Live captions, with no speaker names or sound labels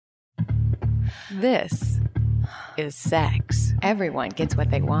This is sex. Everyone gets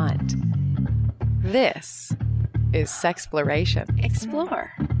what they want. This is sexploration.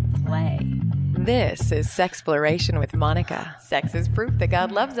 Explore. Play. This is Sexploration with Monica. Sex is proof that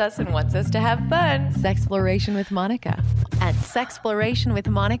God loves us and wants us to have fun. Sexploration with Monica at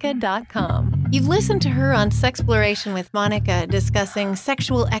sexplorationwithmonica.com. You've listened to her on Sexploration with Monica discussing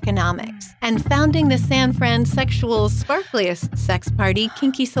sexual economics and founding the San Fran sexual sparkliest sex party,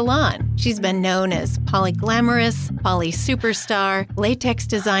 Kinky Salon. She's been known as Polly Glamorous, Polly Superstar, latex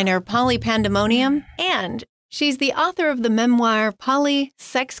designer Polly Pandemonium, and she's the author of the memoir Polly,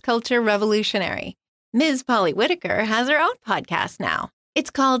 Sex Culture Revolutionary. Ms. Polly Whitaker has her own podcast now.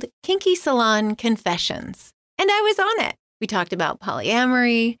 It's called Kinky Salon Confessions. And I was on it. We talked about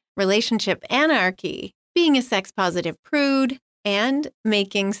polyamory, relationship anarchy, being a sex-positive prude, and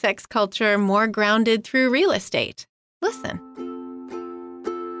making sex culture more grounded through real estate. Listen.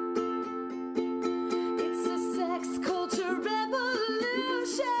 It's a sex culture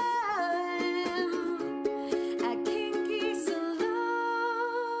revolution at Kinky Salon.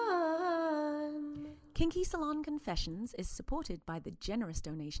 Kinky Salon Confessions is supported by the generous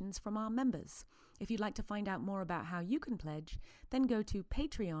donations from our members. If you'd like to find out more about how you can pledge, then go to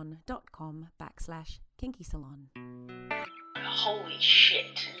patreon.com/Kinky Salon. Holy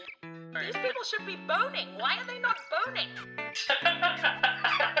shit. These people should be boning. Why are they not boning?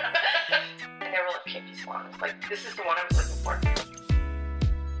 I never left Kinky Salon. It's like, this is the one I was looking for.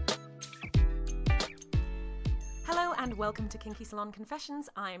 Hello and welcome to Kinky Salon Confessions.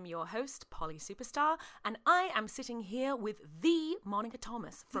 I am your host, Polly Superstar, and I am sitting here with the Monica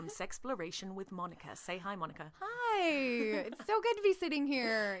Thomas from Sexploration with Monica. Say hi, Monica. Hi. It's so good to be sitting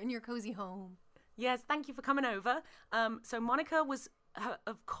here in your cozy home. Yes, thank you for coming over. So Monica was,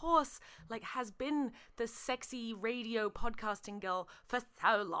 of course, has been the sexy radio podcasting girl for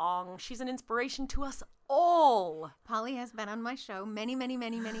so long. She's an inspiration to us all. Polly has been on my show many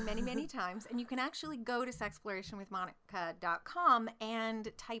times, and you can actually go to sexplorationwithmonica.com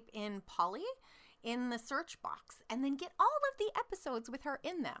and type in Polly in the search box and then get all of the episodes with her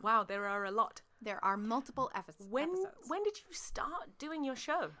in them. Wow, there are a lot. There are multiple episodes. When did you start doing your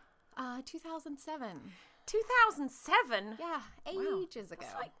show? 2007. 2007? Yeah, ages ago.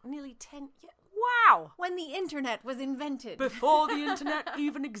 That's like nearly 10 years. Wow. When the internet was invented. Before the internet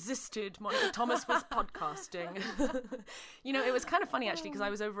even existed, Monica Thomas was podcasting. It was kind of funny actually because I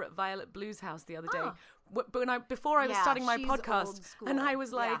was over at Violet Blue's house the other day. But before I was starting my podcast, and I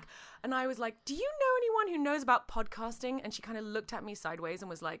was like, "Do you know anyone who knows about podcasting?" And she kind of looked at me sideways and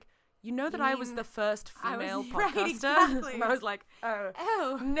was like, "You know that I was the first female podcaster?" Right, exactly. And I was like,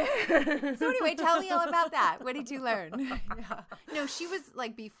 "Oh, no." So anyway, tell me all about that. What did you learn? Yeah. No, she was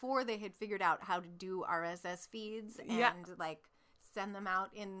before they had figured out how to do RSS feeds and send them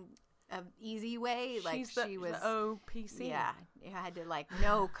out in an easy way. She was the OPC. Yeah, you had to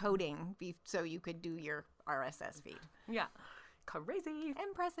know coding so you could do your RSS feed. Yeah. Crazy.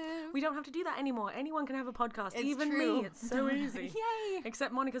 Impressive. We don't have to do that anymore. Anyone can have a podcast. It's Even true. me. It's so easy. Yay.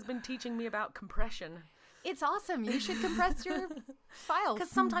 Except Monica's been teaching me about compression. It's awesome. You should compress your files.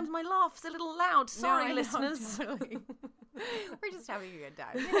 Because sometimes my laugh's a little loud. Sorry, I know, listeners. totally. We're just having a good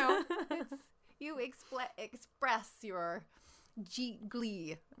time. You express your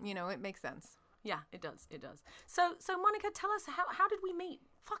glee. It makes sense. Yeah, it does. It does. So Monica, tell us, how did we meet?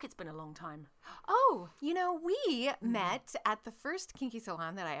 Fuck, it's been a long time. Oh, we met at the first Kinky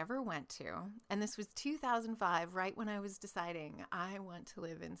Salon that I ever went to. And this was 2005, right when I was deciding I want to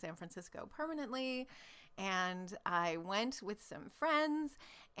live in San Francisco permanently. And I went with some friends,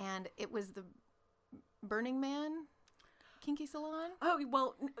 and it was the Burning Man Kinky Salon. Oh,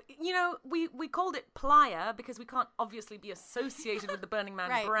 well, we called it Playa because we can't obviously be associated with the Burning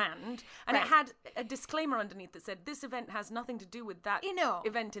Man brand. And it had a disclaimer underneath that said, this event has nothing to do with that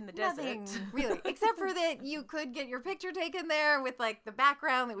event in the nothing, desert. Really, except for that you could get your picture taken there with the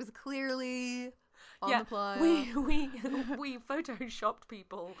background that was clearly on the Playa. We photoshopped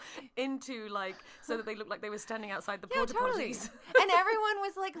people into so that they looked like they were standing outside the porta potties. And everyone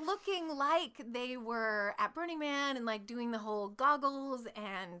was looking like they were at Burning Man and doing the whole goggles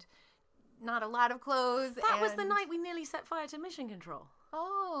and not a lot of clothes. That was the night we nearly set fire to Mission Control.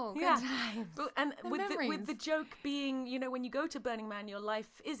 Oh, good times. And with the joke being, when you go to Burning Man, your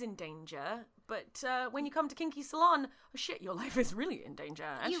life is in danger. But when you come to Kinky Salon, oh shit, your life is really in danger,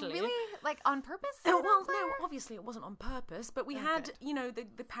 actually. You really, on purpose? Well, no, obviously it wasn't on purpose, but we had,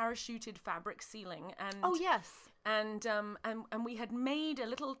 the parachuted fabric ceiling. And oh, yes. and we had made a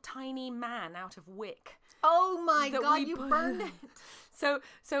little tiny man out of wick. Oh my that God, we you put- burned it. So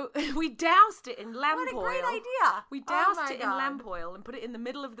we doused it in lamp oil. What a great idea. We Oh doused my it in God. lamp oil and put it in the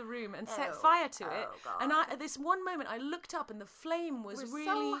middle of the room and set Oh. fire to it. Oh, God. And at this one moment, I looked up and the flame was We're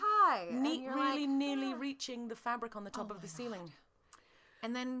really so high. And you're really like, nearly "Ah." reaching the fabric on the top of the ceiling.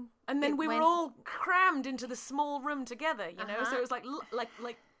 And then We were all crammed into the small room together, you know. So Uh-huh. it was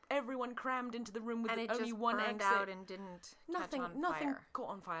like everyone crammed into the room with and it only just one burned exit. out and didn't Nothing catch on nothing fire. caught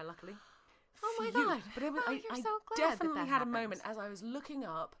on fire, luckily. Oh my Phew. God. But it was, Oh, I you're so glad that definitely that had happened. a moment as I was looking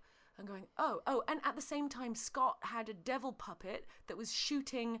up and going, oh, and at the same time, Scott had a devil puppet that was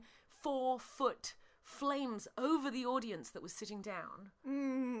shooting 4-foot flames over the audience that was sitting down.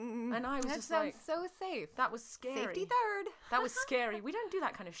 And I was That just sounds like, so safe. that was scary. Safety third. That was scary. We don't do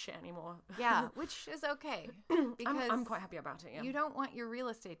that kind of shit anymore. Yeah, which is okay because I'm quite happy about it, yeah. you don't want your real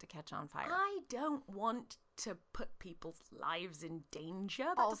estate to catch on fire. I don't want to put people's lives in danger.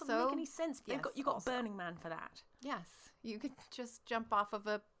 That doesn't Also- make any sense. yes, You got also. Burning Man for that. Yes, you could just jump off of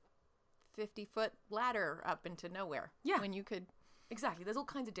a 50-foot ladder up into nowhere. Yeah. when you could. Exactly. There's all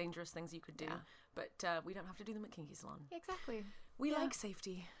kinds of dangerous things you could do, Yeah. but we don't have to do them at Kinky Salon. Exactly. We Yeah. like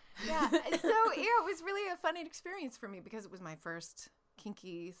safety. Yeah. So it was really a fun experience for me because it was my first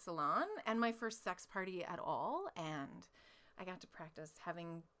kinky salon and my first sex party at all, and I got to practice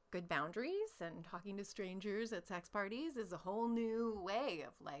having good boundaries, and talking to strangers at sex parties is a whole new way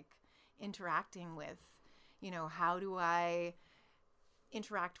of like interacting with, how do I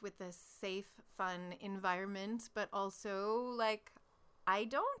interact with a safe, fun environment, but also like I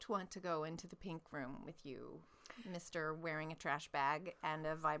don't want to go into the pink room with you, Mr. wearing a trash bag and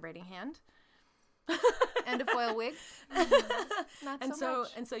a vibrating hand and a foil wig. Not And so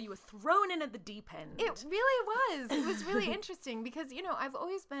much. so you were thrown in at the deep end. It really was. It was really interesting because, I've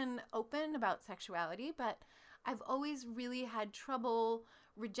always been open about sexuality, but I've always really had trouble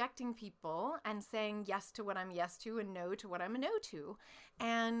rejecting people and saying yes to what I'm yes to and no to what I'm a no to.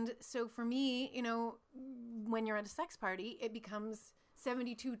 And so for me, when you're at a sex party, it becomes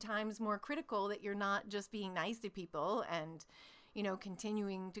 72 times more critical that you're not just being nice to people and,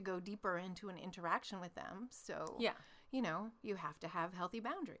 continuing to go deeper into an interaction with them. So, Yeah. you have to have healthy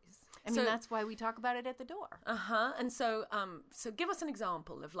boundaries. I So- mean, that's why we talk about it at the door. And so give us an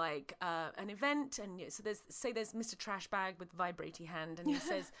example of like an event, and so there's Mr. Trashbag with vibrating hand, and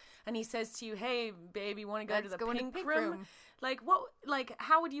he says to you, "Hey, baby, want to go to Let's the go in the pink pink room?"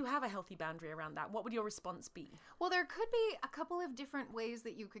 How would you have a healthy boundary around that? What would your response be? Well, there could be a couple of different ways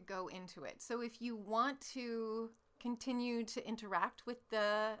that you could go into it. So if you want to continue to interact with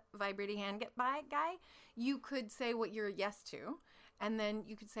the vibrating hand guy, you could say what you're yes to. And then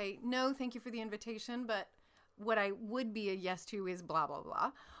you could say, no, thank you for the invitation, but what I would be a yes to is blah, blah,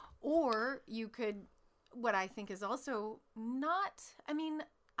 blah. Or you could, what I think is also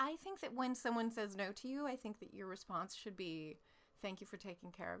I think that when someone says no to you, I think that your response should be, thank you for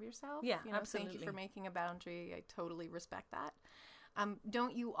taking care of yourself. Yeah, Thank absolutely. you for making a boundary. I totally respect that.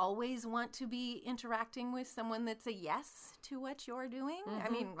 Don't you always want to be interacting with someone that's a yes to what you're doing? I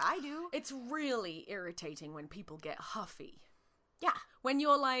mean, I do. It's really irritating when people get huffy. Yeah. When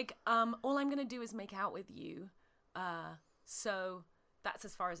you're like, all I'm going to do is make out with you, so that's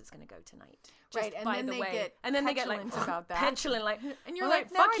as far as it's going to go tonight. Just Right, and by then the they way. get And then they get like petulant about that. petulant, like, And you're well, like,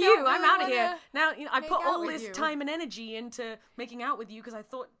 fuck "No, I you, don't I'm really out of here. wanna Now, I make put out all with this you." time and energy into making out with you because I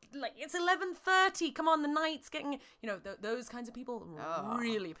thought, like, it's 11:30. Come on, the night's getting, those kinds of people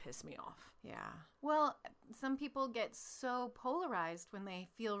really piss me off. Yeah. Well, some people get so polarized when they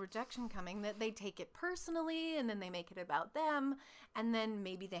feel rejection coming that they take it personally and then they make it about them. And then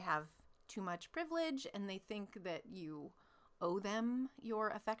maybe they have too much privilege and they think that you owe them your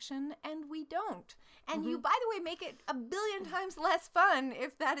affection, and we don't. And you, by the way, make it a billion times less fun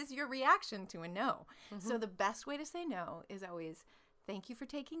if that is your reaction to a no. So the best way to say no is always, thank you for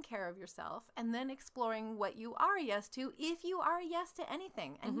taking care of yourself, and then exploring what you are a yes to if you are a yes to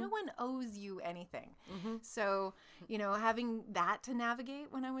anything. And no one owes you anything. So, having that to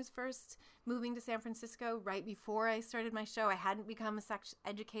navigate when I was first moving to San Francisco, right before I started my show, I hadn't become a sex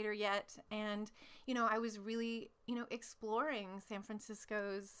educator yet. And, I was really, exploring San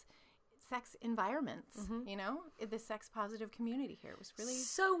Francisco's sex environments, the sex positive community here was really...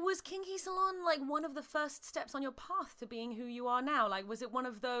 So was Kinky Salon like one of the first steps on your path to being who you are now? Like, was it one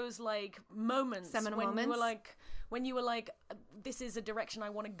of those like moments Seminal when moments? you were like, this is a direction I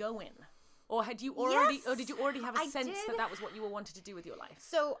want to go in? Or had you already, Yes, or did you already have a I sense did. that was what you wanted to do with your life?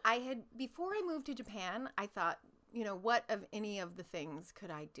 So before I moved to Japan, I thought, what of any of the things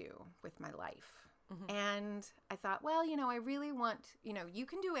could I do with my life? And I thought, well, I really want, you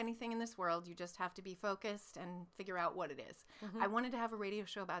can do anything in this world. You just have to be focused and figure out what it is. I wanted to have a radio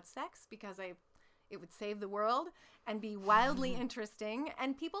show about sex because it would save the world and be wildly interesting.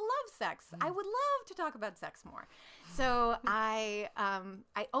 And people love sex. I would love to talk about sex more. So I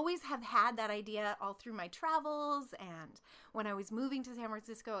always have had that idea all through my travels. And when I was moving to San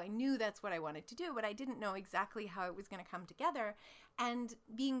Francisco, I knew that's what I wanted to do, but I didn't know exactly how it was going to come together. And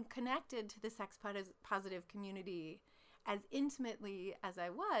being connected to the sex positive community as intimately as I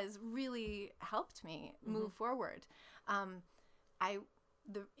was really helped me move forward.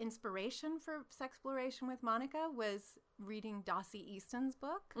 The inspiration for Sexploration with Monica was reading Dossie Easton's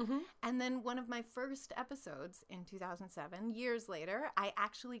book. And then one of my first episodes in 2007, years later, I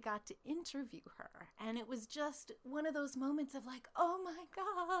actually got to interview her. And it was just one of those moments of like, oh my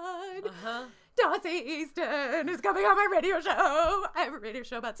God, Dossie Easton is coming on my radio show. I have a radio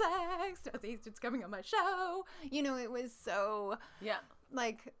show about sex. Dossie Easton's coming on my show. It was so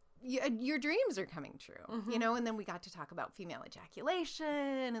like... your dreams are coming true, and then we got to talk about female ejaculation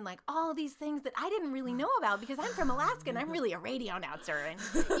and like all these things that I didn't really know about because I'm from Alaska and I'm really a radio announcer. And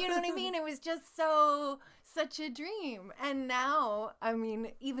you know what I mean? It was just such a dream. And now, I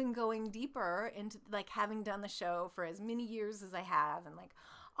mean, even going deeper into like having done the show for as many years as I have and like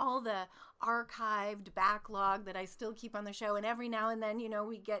all the archived backlog that I still keep on the show. And every now and then,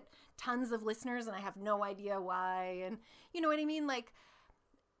 we get tons of listeners and I have no idea why. And you know what I mean? Like,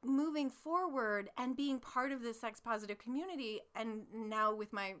 moving forward and being part of the sex positive community, and now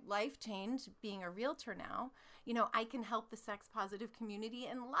with my life change, being a realtor now, I can help the sex positive community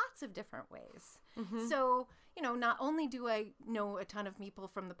in lots of different ways. So, not only do I know a ton of people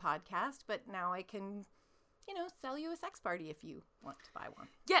from the podcast, but now I can, sell you a sex party if you want to buy one.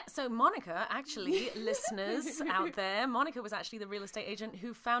 Yeah, so Monica, actually, listeners out there, Monica was actually the real estate agent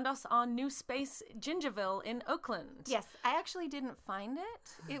who found us our new space, Gingerville in Oakland. Yes, I actually didn't find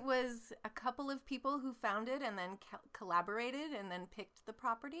it. It was a couple of people who found it and then collaborated and then picked the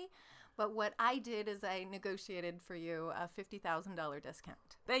property. But what I did is I negotiated for you a $50,000 discount.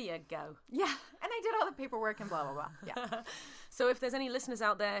 There you go. Yeah, and I did all the paperwork and blah, blah, blah. Yeah. So if there's any listeners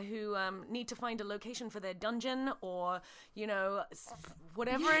out there who need to find a location for their dungeon or,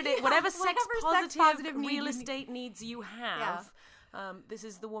 whatever it is, whatever sex positive real estate needs you have, this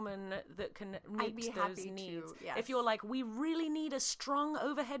is the woman that can meet those needs. Yes. If you're like, we really need a strong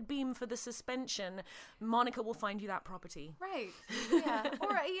overhead beam for the suspension, Monica will find you that property. Right. Yeah.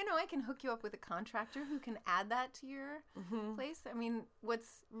 Or, I can hook you up with a contractor who can add that to your place. I mean,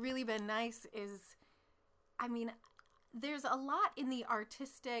 what's really been nice is, there's a lot in the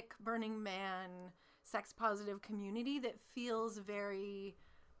artistic Burning Man sex positive community that feels very...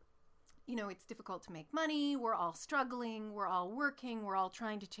 it's difficult to make money. We're all struggling. We're all working. We're all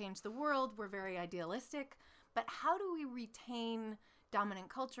trying to change the world. We're very idealistic. But how do we retain dominant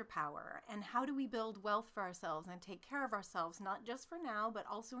culture power? And how do we build wealth for ourselves and take care of ourselves, not just for now, but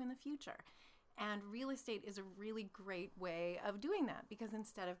also in the future? And real estate is a really great way of doing that because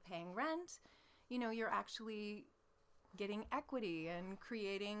instead of paying rent, you're actually getting equity and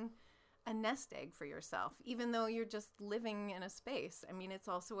creating a nest egg for yourself, even though you're just living in a space. I mean, it's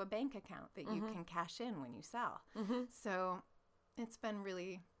also a bank account that you can cash in when you sell. So it's been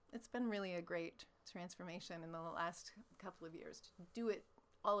really a great transformation in the last couple of years to do it,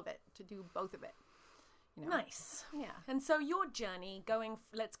 all of it, to do both of it. Nice. Yeah. And so your journey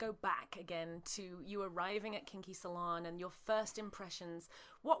let's go back again to you arriving at Kinky Salon and your first impressions.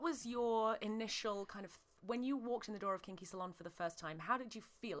 What was your initial kind of when you walked in the door of Kinky Salon for the first time, how did you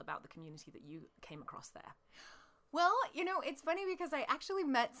feel about the community that you came across there? Well, it's funny because I actually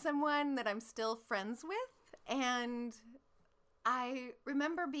met someone that I'm still friends with, and I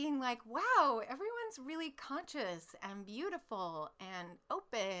remember being like, wow, everyone's really conscious and beautiful and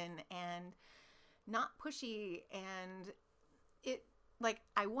open and not pushy. And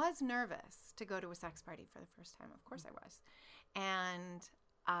I was nervous to go to a sex party for the first time. Of course I was. And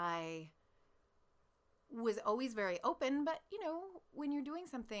I was always very open, but when you're doing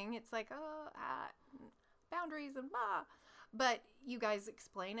something, it's like, boundaries and blah. But you guys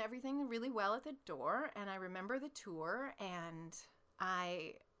explain everything really well at the door, and I remember the tour, and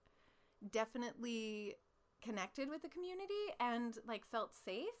I definitely connected with the community and felt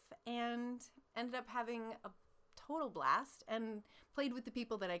safe and ended up having a total blast and played with the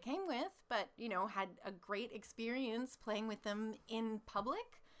people that I came with, but had a great experience playing with them in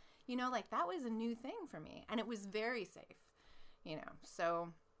public. That was a new thing for me, and it was very safe, so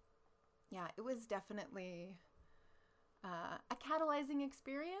yeah, it was definitely a catalyzing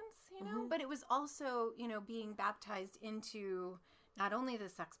experience, but it was also, being baptized into not only the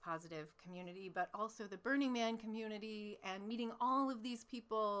sex positive community, but also the Burning Man community, and meeting all of these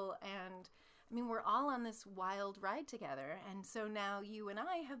people. And I mean, we're all on this wild ride together. And so now you and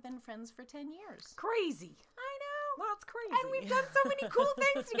I have been friends for 10 years. Crazy. I know. That's crazy. And we've done so many cool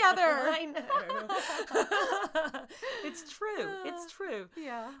things together. I know. It's true. It's true.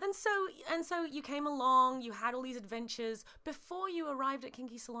 Yeah. And so you came along, you had all these adventures. Before you arrived at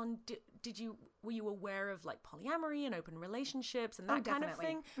Kinky Salon, were you aware of like polyamory and open relationships and that kind of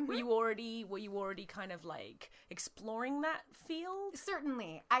thing? Mm-hmm. Were you already kind of like exploring that field?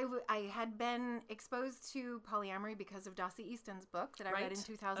 Certainly. I had been exposed to polyamory because of Dossie Easton's book that I read in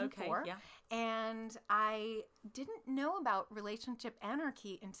 2004. Okay, yeah. And I didn't know about relationship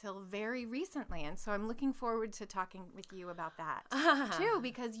anarchy until very recently. And so I'm looking forward to talking with you about that too,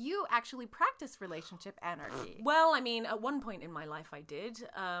 because you actually practice relationship anarchy. Well, I mean, at one point in my life I did.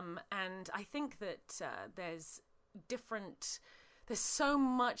 And I think that there's so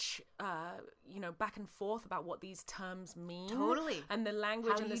much, back and forth about what these terms mean. Totally. And the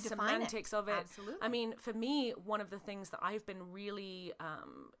language How and do the you define semantics of it. Absolutely. I mean, for me, one of the things that I've been really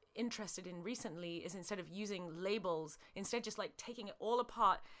interested in recently is instead of using labels, instead just like taking it all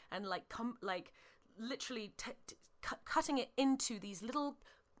apart and like literally cutting it into these little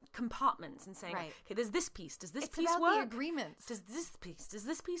compartments and saying, Right. okay, there's this piece. Does this It's piece about work? the agreements. Does this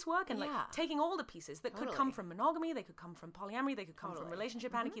piece work? And like taking all the pieces that could come from monogamy, they could come from polyamory, they could come from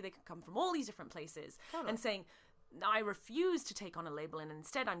relationship anarchy, they could come from all these different places, and saying, I refuse to take on a label, and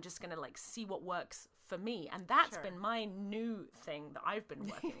instead I'm just going to like see what works for me. And that's been my new thing that I've been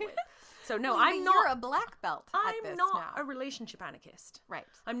working with. So no, I'm not. You're a black belt. I'm not a relationship anarchist. Right.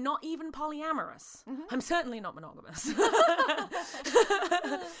 I'm not even polyamorous. I'm certainly not monogamous.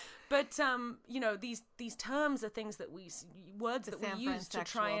 But these terms are things that words that we use to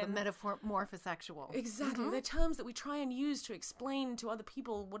try and the metamorphosexual. Exactly. They're terms that we try and use to explain to other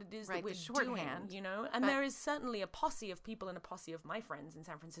people what it is that we're shorthand, doing, And there is certainly a posse of people and a posse of my friends in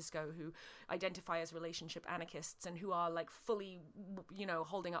San Francisco who identify as relationship anarchists and who are like fully,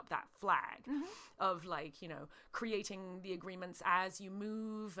 holding up that flag of like, creating the agreements as you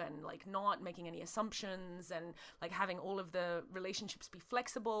move and like not making any assumptions and like having all of the relationships be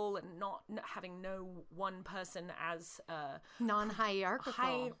flexible and not having no one person as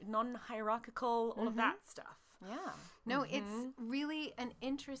non-hierarchical, all of that stuff. Yeah. No, it's really an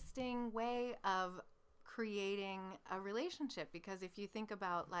interesting way of creating a relationship, because if you think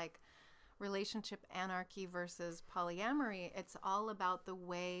about like relationship anarchy versus polyamory, it's all about the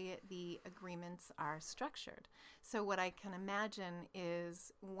way the agreements are structured. So what I can imagine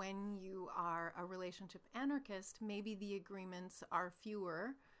is when you are a relationship anarchist, maybe the agreements are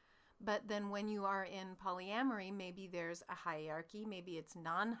fewer. But then when you are in polyamory, maybe there's a hierarchy, maybe it's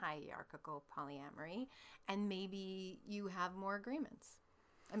non-hierarchical polyamory, and maybe you have more agreements.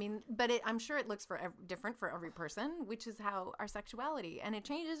 I mean, but I'm sure it looks different for every person, which is how our sexuality, and it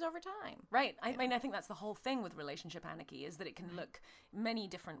changes over time. Right. I mean, I think that's the whole thing with relationship anarchy, is that it can look many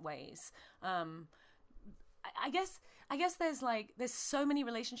different ways. I guess there's so many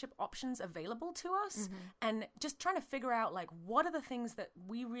relationship options available to us, and just trying to figure out like what are the things that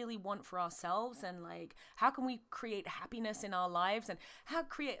we really want for ourselves, and like how can we create happiness in our lives, and how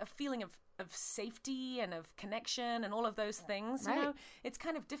create a feeling of safety and of connection and all of those things. Right. It's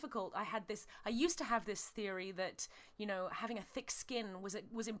kind of difficult. I used to have this theory that, having a thick skin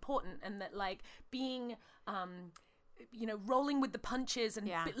was important, and that like being rolling with the punches and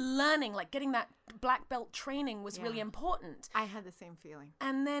learning, like getting that black belt training was really important. I had the same feeling.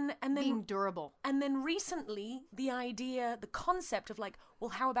 And then being durable. And then recently the concept of like,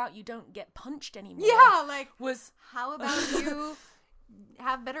 well, how about you don't get punched anymore? Yeah, like was how about you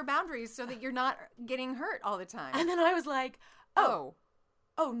have better boundaries so that you're not getting hurt all the time? And then I was like, oh,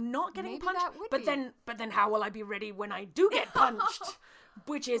 not getting maybe punched. that would but be. then how will I be ready when I do get punched?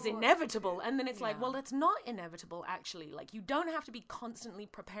 Which is inevitable. And then it's like, well, that's not inevitable, actually. Like, you don't have to be constantly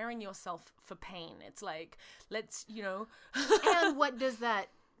preparing yourself for pain. It's like, let's, And what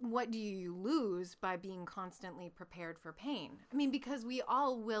do you lose by being constantly prepared for pain? I mean, because we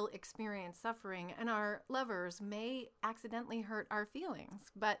all will experience suffering, and our lovers may accidentally hurt our feelings,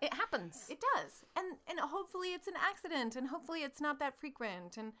 but it happens. It does. And hopefully it's an accident, and hopefully it's not that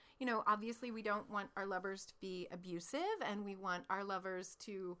frequent. And, obviously we don't want our lovers to be abusive, and we want our lovers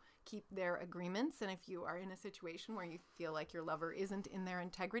to keep their agreements. And if you are in a situation where you feel like your lover isn't in their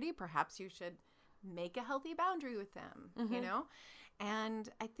integrity, perhaps you should make a healthy boundary with them, And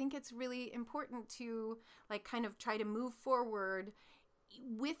I think it's really important to like kind of try to move forward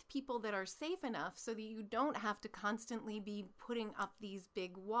with people that are safe enough so that you don't have to constantly be putting up these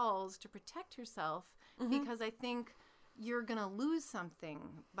big walls to protect yourself. Because I think you're going to lose something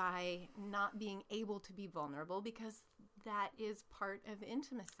by not being able to be vulnerable, because that is part of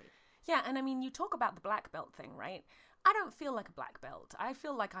intimacy. Yeah, and I mean, you talk about the black belt thing, right? I don't feel like a black belt. I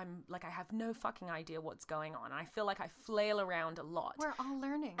feel like I have no fucking idea what's going on. I feel like I flail around a lot. We're all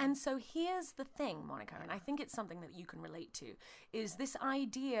learning. And so here's the thing, Monica, and I think it's something that you can relate to, is this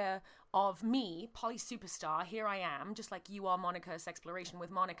idea of me, Poly Superstar, here I am, just like you are Monica, Sexploration with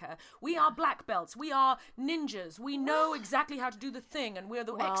Monica. We are black belts. We are ninjas. We know exactly how to do the thing, and we're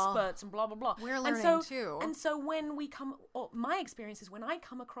the experts and blah, blah, blah. We're learning too. And so when we come, or my experience is when I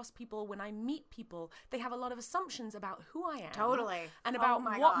come across people, when I meet people, they have a lot of assumptions about who I am. Totally. And about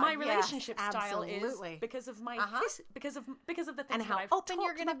what my Yes, relationship style absolutely. is because of my because of the things And how that I've open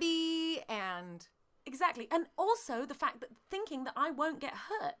you're talked going to about. be, and... Exactly. And also the fact that thinking that I won't get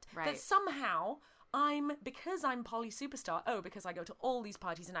hurt. Right. That somehow because I'm Poly Superstar, because I go to all these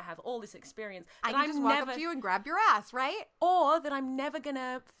parties and I have all this experience, I that can just walk up to you and grab your ass, right? or that I'm never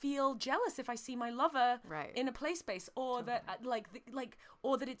gonna feel jealous if I see my lover Right. in a play space, or that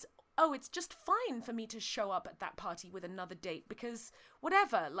or that it's just fine for me to show up at that party with another date because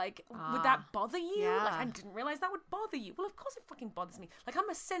whatever, would that bother you? yeah. Like, I didn't realize that would bother you. Well, of course it fucking bothers me. Like, I'm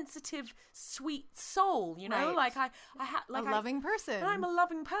a sensitive, sweet soul, you know? Right. Like, a loving person. And I'm a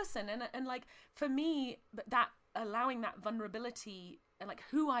loving person. And like, for me, that allowing that vulnerability, and like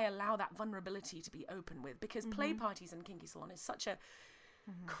who I allow that vulnerability to be open with, because play parties and Kinky Salon is such a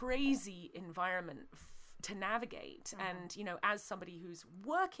crazy environment to navigate. And, you know, as somebody who's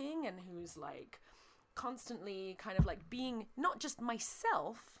working and who's like constantly kind of like being not just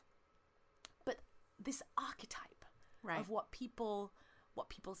myself, but this archetype of what people's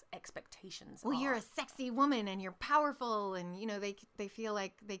expectations are. Well, you're a sexy woman and you're powerful, and, you know, they feel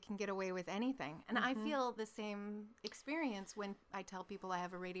like they can get away with anything. And I feel the same experience when I tell people I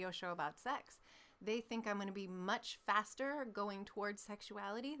have a radio show about sex. They think I'm going to be much faster going towards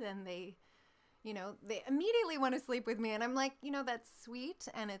sexuality than they immediately want to sleep with me. And I'm like, you know, that's sweet,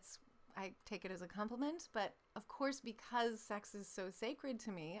 and I take it as a compliment. But of course, because sex is so sacred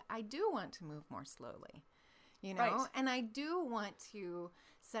to me, I do want to move more slowly, you know, Right. and I do want to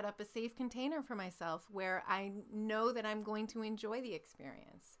set up a safe container for myself where I know that I'm going to enjoy the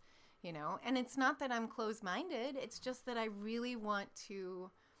experience, you know. And it's not that I'm closed-minded. It's just that I really want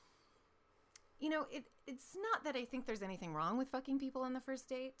to, you know, it's not that I think there's anything wrong with fucking people on the first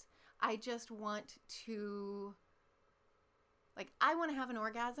date. I just want to, I want to have an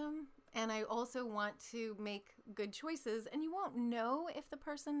orgasm, and I also want to make good choices. And you won't know if the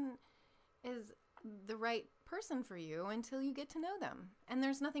person is the right person for you until you get to know them. And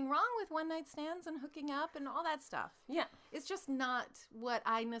there's nothing wrong with one-night stands and hooking up and all that stuff. Yeah. It's just not what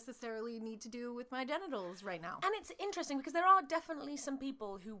I necessarily need to do with my genitals right now. And it's interesting because there are definitely some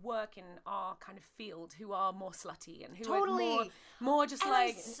people who work in our kind of field who are more slutty and who are more just and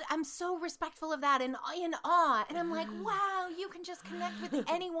like... I'm so respectful of that and in awe. And I'm like, wow, you can just connect with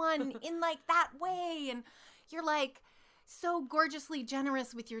anyone in like that way. And you're like so gorgeously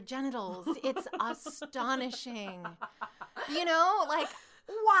generous with your genitals. It's astonishing. You know, like,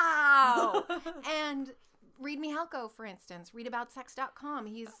 wow. And Read Mihalko, for instance, readaboutsex.com.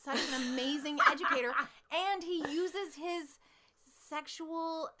 He's such an amazing educator, and he uses his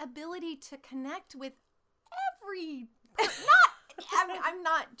sexual ability to connect with I'm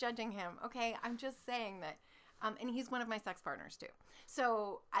not judging him, okay? I'm just saying that, and he's one of my sex partners too.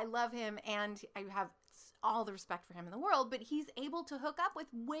 So I love him, and I have all the respect for him in the world, but he's able to hook up with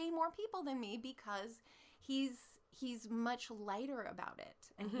way more people than me because he's much lighter about it.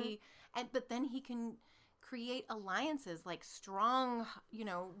 And but then he can create alliances, like strong, you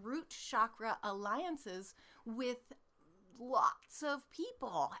know, root chakra alliances with lots of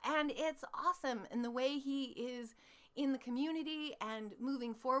people. And it's awesome. And the way he is in the community and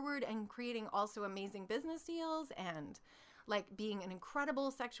moving forward and creating also amazing business deals and like being an incredible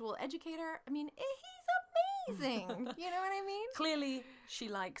sexual educator. I mean, he's amazing. You know what I mean? Clearly, she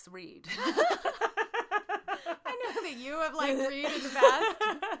likes Reed. I know that you have liked Reed in the past.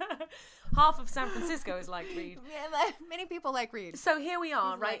 Half of San Francisco is like Reed. Yeah, many people like Reed. So here we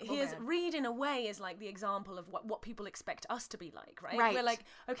are, He's right? likable Here's man. Reed in a way is like the example of what people expect us to be like, right? Right. We're like,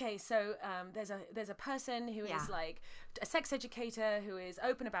 okay, so there's a person who Yeah. is like a sex educator who is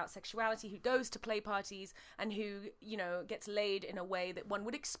open about sexuality, who goes to play parties, and who, you know, gets laid in a way that one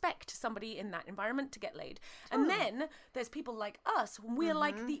would expect somebody in that environment to get laid. And then there's people like us. We're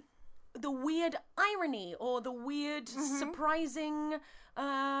like the weird irony or the weird surprising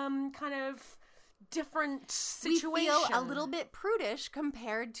kind of different situation. We feel a little bit prudish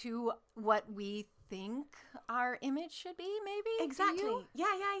compared to what we think our image should be, maybe. Exactly. Do you?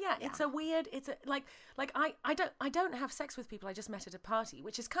 Yeah. It's a weird. It's a like I don't have sex with people I just met at a party,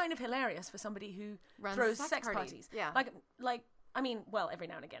 which is kind of hilarious for somebody who Runs throws sex sex parties. parties. Yeah. Like. I mean, well, every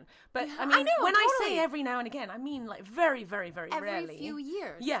now and again. But Yeah, I mean, I know, when I totally. say every now and again, I mean like very, very, very Every rarely. few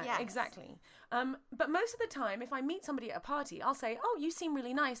years. Yeah, yes. exactly. But most of the time, if I meet somebody at a party, I'll say, "Oh, you seem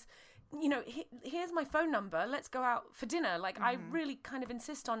really nice. You know, here's my phone number. Let's go out for dinner." Like, I really kind of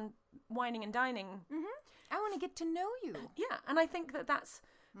insist on wining and dining. I want to get to know you. Yeah, and I think that that's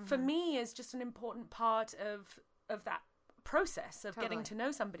for me is just an important part of that process of getting to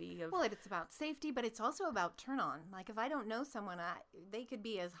know somebody. Well, it's about safety, but it's also about turn on. Like, if I don't know someone, they could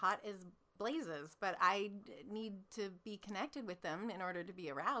be as hot as blazes, but I need to be connected with them in order to be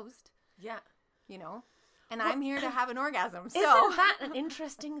aroused, Yeah. you know? And I'm here to have an orgasm. So Isn't that an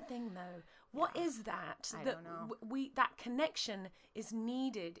interesting thing, though? What is that? I that don't know. That connection is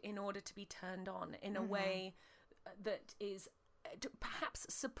needed in order to be turned on in a way that is perhaps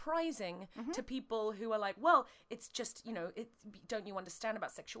surprising to people who are like, well, it's just, you know, don't you understand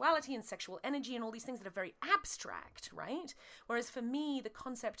about sexuality and sexual energy and all these things that are very abstract, right? Whereas for me, the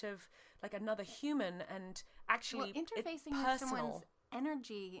concept of like another human and actually interfacing with personal. someone's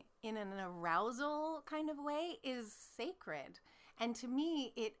energy in an arousal kind of way is sacred. And to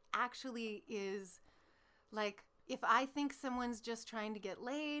me, it actually is like, if I think someone's just trying to get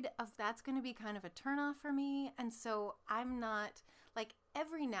laid, that's going to be kind of a turnoff for me. And so I'm not, like,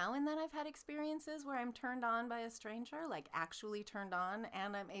 every now and then I've had experiences where I'm turned on by a stranger, like actually turned on,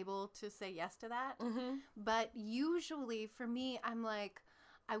 and I'm able to say yes to that. But usually for me, I'm like,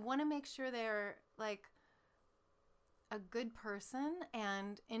 I want to make sure they're like a good person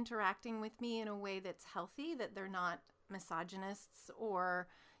and interacting with me in a way that's healthy, that they're not misogynists or,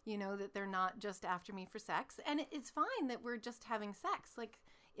 you know, that they're not just after me for sex. And it's fine that we're just having sex. Like,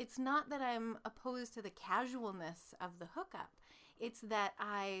 it's not that I'm opposed to the casualness of the hookup. It's that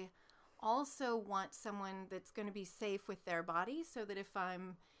I also want someone that's going to be safe with their body, so that if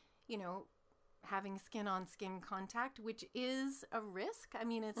I'm, you know, having skin-on-skin contact, which is a risk. I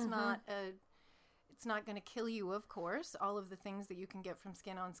mean, it's not going to kill you, of course. All of the things that you can get from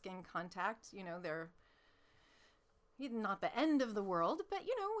skin-on-skin contact, you know, they're not the end of the world, but,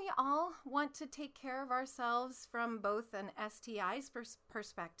 you know, we all want to take care of ourselves from both an STI's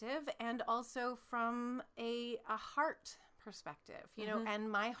perspective and also from a heart perspective, you know,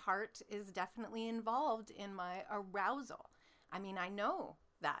 and my heart is definitely involved in my arousal. I mean, I know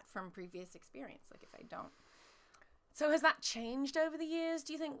that from previous experience. Like, if I don't. So has that changed over the years,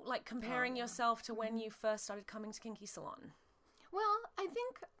 do you think, like comparing yourself to when you first started coming to Kinky Salon? Well, I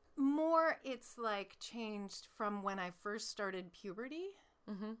think more it's like changed from when I first started puberty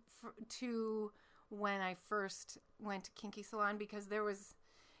to when I first went to Kinky Salon, because there was,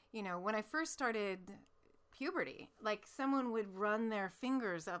 you know, when I first started puberty, like someone would run their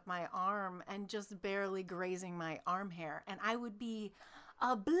fingers up my arm and just barely grazing my arm hair, and I would be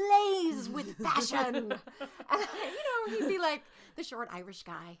ablaze with passion. And, you know, he'd be like the short Irish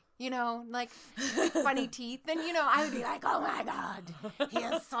guy, you know, like with funny teeth. And, you know, I would be like, oh my God, he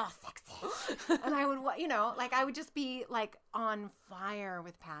is so sexy. And I would, you know, like I would just be like on fire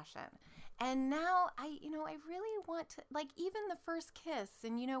with passion. And now I really want to, like, even the first kiss,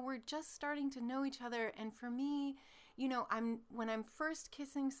 and, you know, we're just starting to know each other. And for me, you know, when I'm first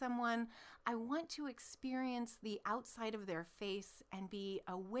kissing someone, I want to experience the outside of their face and be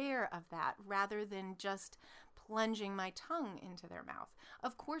aware of that rather than just plunging my tongue into their mouth.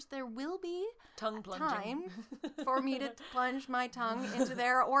 Of course, there will be Tongue plunging. time for me to plunge my tongue into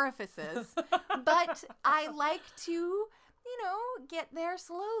their orifices, but I like to, you know, get there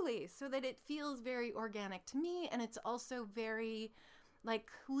slowly so that it feels very organic to me, and it's also very, like,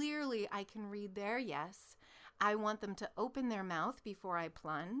 clearly I can read their yes. I want them to open their mouth before I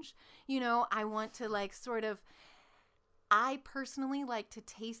plunge. You know, I want to, like, sort of, I personally like to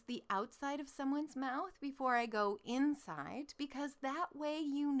taste the outside of someone's mouth before I go inside, because that way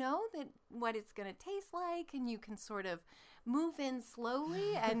you know that what it's going to taste like, and you can sort of move in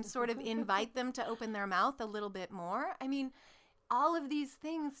slowly and sort of invite them to open their mouth a little bit more. I mean, all of these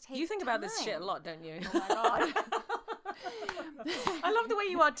things take You think time. about this shit a lot, don't you? Oh my God. I love the way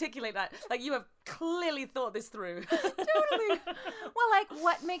you articulate that. Like, you have clearly thought this through. Totally. Well, like,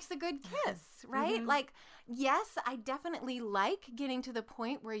 what makes a good kiss, right? Like, yes, I definitely like getting to the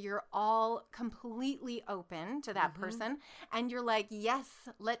point where you're all completely open to that person, and you're like, yes,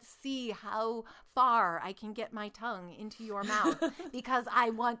 let's see how far I can get my tongue into your mouth, because I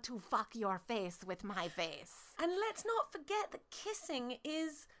want to fuck your face with my face. And let's not forget that kissing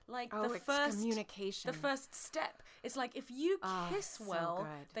is like It's communication. The first step. It's like, if you kiss so well,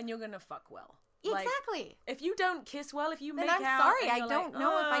 good. then you're gonna fuck well. Like, exactly. if you don't kiss well, if you Then make I'm out, sorry, and I you're don't like,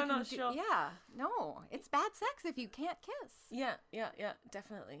 know if "Oh, I I'm can not do. sure." Yeah, no, it's bad sex if you can't kiss. Yeah,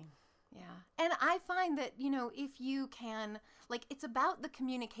 definitely. Yeah. And I find that, if you can, like, it's about the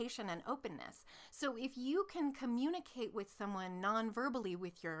communication and openness. So if you can communicate with someone non-verbally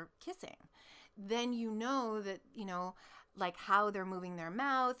with your kissing, then you know that, like how they're moving their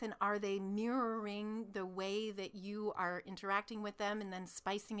mouth, and are they mirroring the way that you are interacting with them and then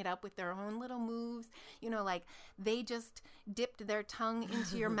spicing it up with their own little moves. Like they just dipped their tongue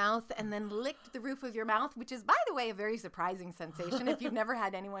into your mouth and then licked the roof of your mouth, which is, by the way, a very surprising sensation if you've never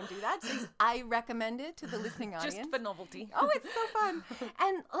had anyone do that. So I recommend it to the listening audience. Just for novelty. Oh, it's so fun.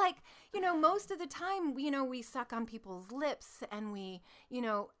 And like, most of the time, we suck on people's lips, and we,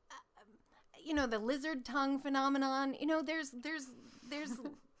 the lizard tongue phenomenon, there's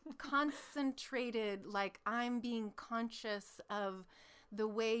concentrated, like, I'm being conscious of the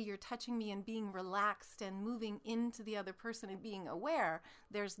way you're touching me and being relaxed and moving into the other person and being aware.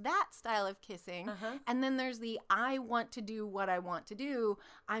 There's that style of kissing. And then there's the, I want to do what I want to do.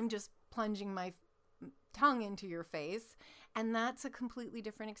 I'm just plunging my tongue into your face. And that's a completely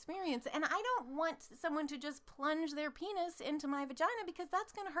different experience. And I don't want someone to just plunge their penis into my vagina, because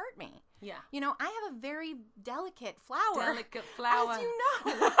that's going to hurt me. Yeah. I have a very delicate flower. Delicate flower. As you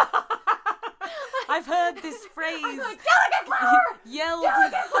know. I've heard this phrase. I'm like, delicate flower! Yelled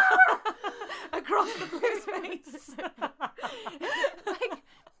Delicate flower! across the blue's face. Like,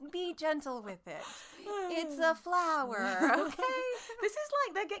 be gentle with it. It's a flower, okay? This is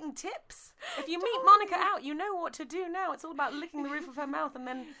like they're getting tips. If you meet Monica out, you know what to do now. It's all about licking the roof of her mouth and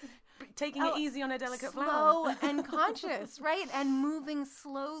then taking it easy on a delicate flower. Slow and conscious, right? And moving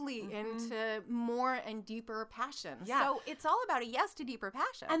slowly into more and deeper passion. Yeah. So it's all about a yes to deeper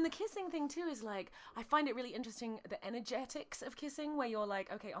passion. And the kissing thing too is like, I find it really interesting, the energetics of kissing, where you're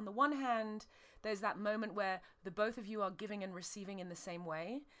like, okay, on the one hand, there's that moment where the both of you are giving and receiving in the same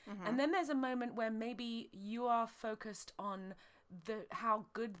way. And then there's a moment where maybe you are focused on how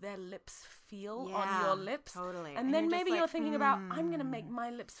good their lips feel on your lips. Totally. And then you're maybe just you're like, thinking about, I'm going to make my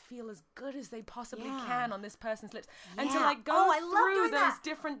lips feel as good as they possibly Yeah. can on this person's lips. And to Yeah. like go Oh, I love through doing those that.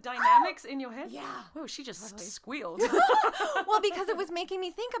 different dynamics in your head. Yeah. Oh, she just squealed. Well, because it was making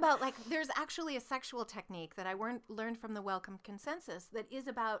me think about, like, there's actually a sexual technique that I learned from the Welcome Consensus that is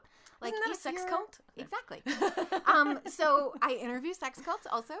about, like, Isn't that a if sex you're- cult? Exactly. So I interview sex cults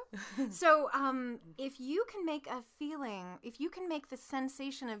also. So if you can make the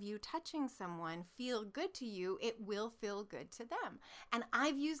sensation of you touching someone feel good to you, it will feel good to them. And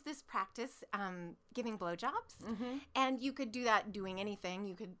I've used this practice giving blowjobs, and you could do that doing anything.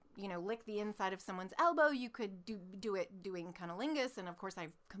 You could, lick the inside of someone's elbow. You could do it doing cunnilingus, and of course I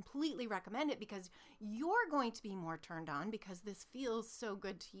completely recommend it, because you're going to be more turned on because this feels so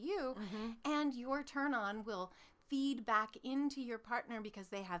good to you, and your turn on will feed back into your partner because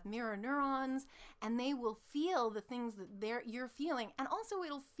they have mirror neurons, and they will feel the things that you're feeling, and also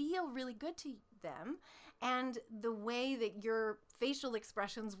it'll feel really good to them. And the way that your facial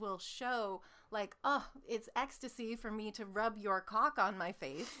expressions will show, like, oh, it's ecstasy for me to rub your cock on my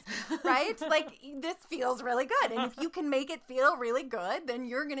face, right? Like, this feels really good. And if you can make it feel really good, then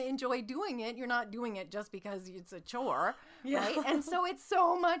you're going to enjoy doing it. You're not doing it just because it's a chore, right? And so it's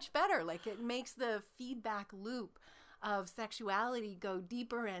so much better. Like, it makes the feedback loop of sexuality go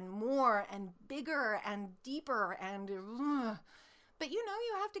deeper and more and bigger and deeper and but you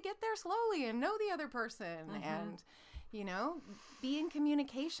have to get there slowly and know the other person and be in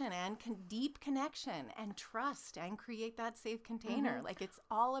communication and deep connection and trust and create that safe container. Like, it's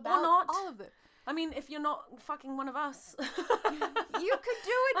all about not. all of it. I mean, if you're not fucking one of us. You could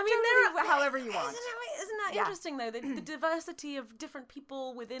do it however you want. Isn't that interesting, though? The diversity of different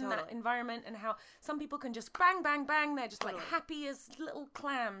people within that environment, and how some people can just bang, bang, bang. They're just like happy as little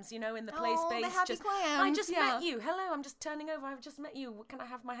clams, in the play Oh, the space. happy clams, I just yeah. met you. Hello, I'm just turning over. I've just met you. Can I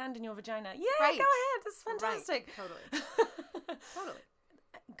have my hand in your vagina? Yeah, Right. go ahead. That's fantastic. Right. Totally.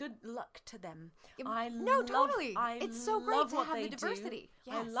 Good luck to them. Totally. It's so great to what have they the diversity.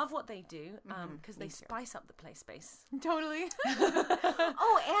 Do. I Yes. love what they do because they spice up the play space. Totally.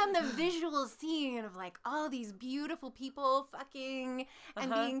 Oh, and the visual scene of, like, all these beautiful people fucking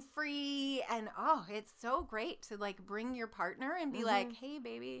and being free, and it's so great to, like, bring your partner and be like, hey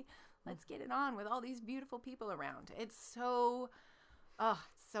baby, let's get it on with all these beautiful people around. It's so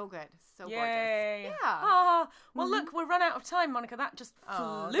so good, so Yay. gorgeous. Yeah. Well, look, we're run out of time, Monica. That just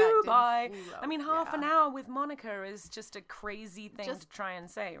Oh, flew that did by. flew I mean, up, half yeah. an hour with Monica is just a crazy thing Just- to try and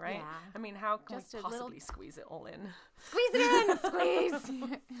say, right? yeah. I mean, how can Just we a little- possibly squeeze it all in? Squeeze it in, squeeze.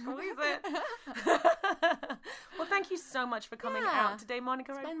 Squeeze it. Well, thank you so much for coming Yeah. out today,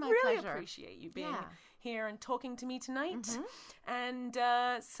 Monica. It's been I my really pleasure. appreciate you being Yeah. here and talking to me tonight. Mhm. And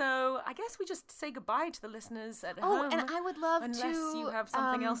so I guess we just say goodbye to the listeners at Oh, home. and I would love unless to you have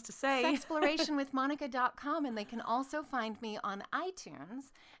something else to say. Sexplorationwithmonica.com, and they can also find me on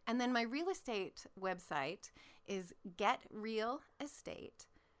iTunes. And then my real estate website is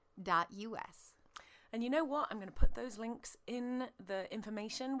getrealestate.us. And you know what? I'm going to put those links in the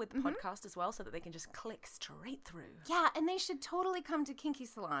information with the Mm-hmm. podcast as well so that they can just click straight through. Yeah, and they should totally come to Kinky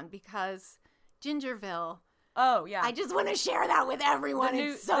Salon because Gingerville. Oh, yeah. I just want to share that with everyone.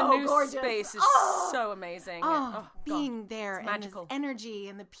 It's so the new gorgeous. space is so amazing. Oh, God. being there It's and magical. this energy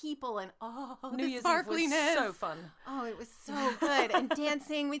and the people and New the Year's Eve was sparkliness. so fun. Oh, it was so good. And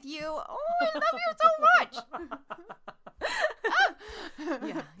dancing with you. Oh, I love you so much.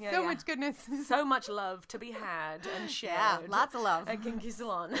 Yeah, so yeah. much goodness. So much love to be had and shared. Yeah, lots of love. At Kinky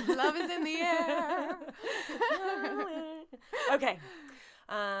Salon. Love is in the air. Okay.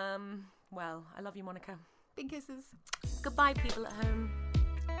 Well, I love you, Monica. Big kisses. Goodbye, people at home.